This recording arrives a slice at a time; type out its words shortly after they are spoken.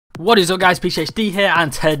What is up guys, PhD here,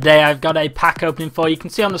 and today I've got a pack opening for you. You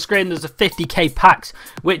can see on the screen there's a 50k packs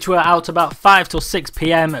which were out about 5 till 6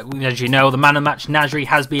 PM. As you know, the man of the match Nasri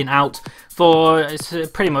has been out for, it's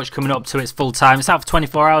pretty much coming up to its full time. It's out for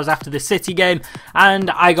 24 hours after the City game,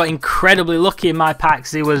 and I got incredibly lucky in my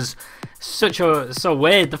packs. It was so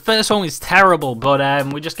weird. The first one was terrible, but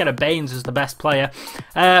we just get a Baines as the best player.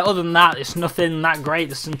 Other than that, it's nothing that great.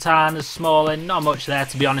 The Santana's Smalling, not much there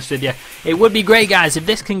to be honest with you. It would be great guys if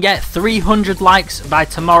this can get 300 likes by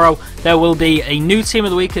tomorrow. There will be a new team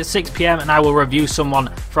of the week at 6 PM and I will review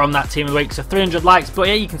someone from that team of the week. So 300 likes, but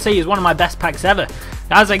yeah, you can see it's one of my best packs ever.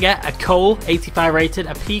 As I get a Cole 85 rated,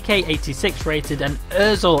 a PK 86 rated, an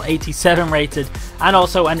Ozil 87 rated, and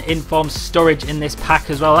also an Informed Storage in this pack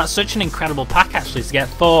as well. That's such an incredible pack actually to get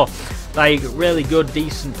 4 like really good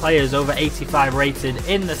decent players over 85 rated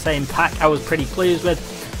in the same pack. I was pretty pleased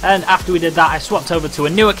with. And after we did that, I swapped over to a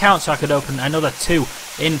new account so I could open another 2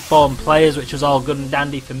 informed players, which was all good and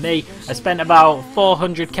dandy for me. I spent about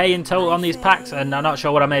 400k in total on these packs, and I'm not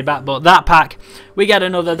sure what I made back, but that pack, we get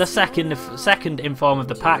the second inform of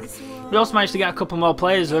the pack. We also managed to get a couple more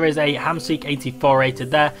players. There is a Hamsik 84 rated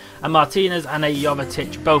there, a Martinez and a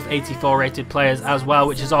Jovetic, both 84 rated players as well,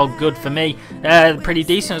 which is all good for me. Pretty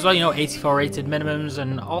decent as well, you know, 84 rated minimums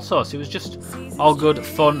and all sorts. It was just all good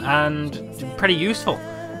fun and pretty useful.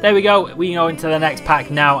 There we go, we go into the next pack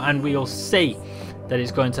now, and we will see that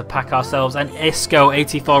it's going to pack ourselves an Isco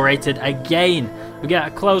 84 rated again. We get a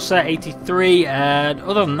closer 83, and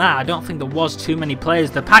other than that, I don't think there was too many players.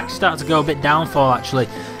 The pack started to go a bit downfall actually.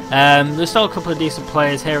 There's still a couple of decent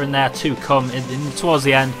players here and there to come towards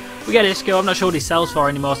the end. We get Isco, I'm not sure what he sells for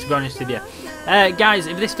anymore to be honest with you. Guys,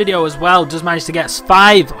 if this video as well does manage to get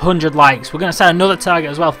 500 likes, we're going to set another target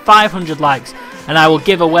as well, 500 likes, and I will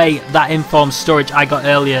give away that Informed Storage I got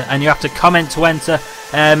earlier, and you have to comment to enter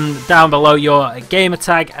down below your gamer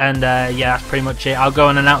tag, and yeah, that's pretty much it. I'll go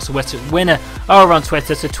and announce the winner over on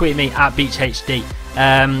Twitter, so tweet me at BeechHD.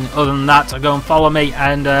 Other than that, go and follow me,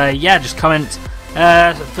 and yeah, just comment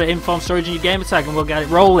for Informed Storage in your gamer tag and we'll get it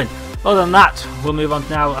rolling. Other than that, we'll move on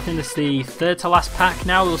now. I think this is the third to last pack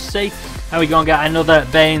now, we'll see. And we go and get another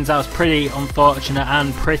Baines. That was pretty unfortunate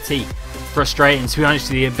and pretty frustrating to be honest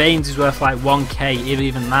with you. Baines is worth like 1k, if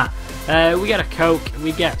even that. We get a Coke,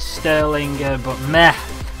 we get Sterling, but meh.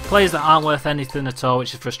 Players that aren't worth anything at all,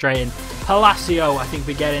 which is frustrating. Palacio, I think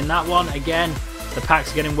we get in that one again. The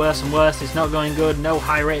pack's getting worse and worse, it's not going good. No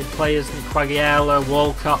high rated players, Quagliarella,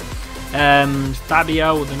 Walcott,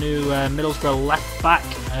 Fabio, the new Middlesbrough left back.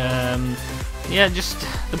 Yeah, just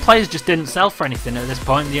the players just didn't sell for anything at this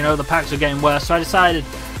point. You know, the packs were getting worse, so I decided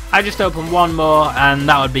I just open one more, and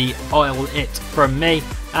that would be all it from me.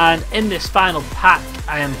 And in this final pack,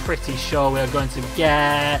 I am pretty sure we are going to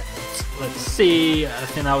get, let's see, I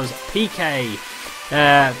think that was PK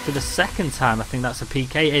for the second time. I think that's a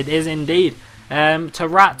PK. It is indeed.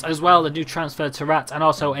 Tarat as well, the new transferred Tarat, and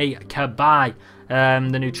also a Kabai,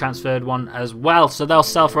 the new transferred one as well. So they'll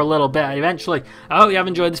sell for a little bit eventually. I hope you have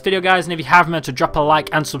enjoyed this video guys, and if you have, remember to drop a like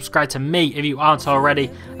and subscribe to me if you aren't already,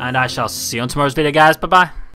 and I shall see you on tomorrow's video guys. Bye bye.